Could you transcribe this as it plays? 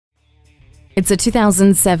It's a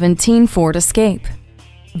 2017 Ford Escape.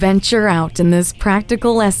 Venture out in this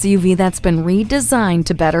practical SUV that's been redesigned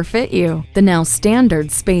to better fit you. The now standard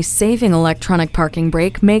space-saving electronic parking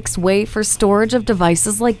brake makes way for storage of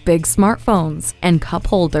devices like big smartphones and cup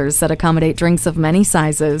holders that accommodate drinks of many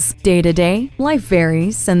sizes. Day to day, life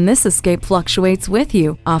varies, and this Escape fluctuates with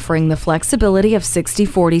you, offering the flexibility of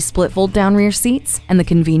 60/40 split fold-down rear seats and the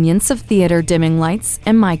convenience of theater dimming lights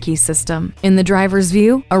and My Key system. In the driver's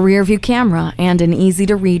view, a rear view camera and an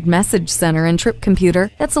easy-to-read message center and trip computer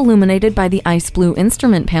that's illuminated by the ice blue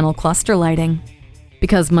instrument panel cluster lighting.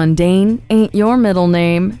 Because mundane ain't your middle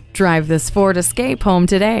name, drive this Ford Escape home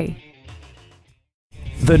today.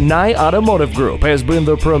 The Nye Automotive Group has been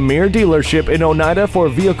the premier dealership in Oneida for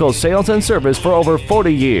vehicle sales and service for over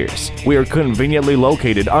 40 years. We are conveniently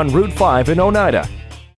located on Route 5 in Oneida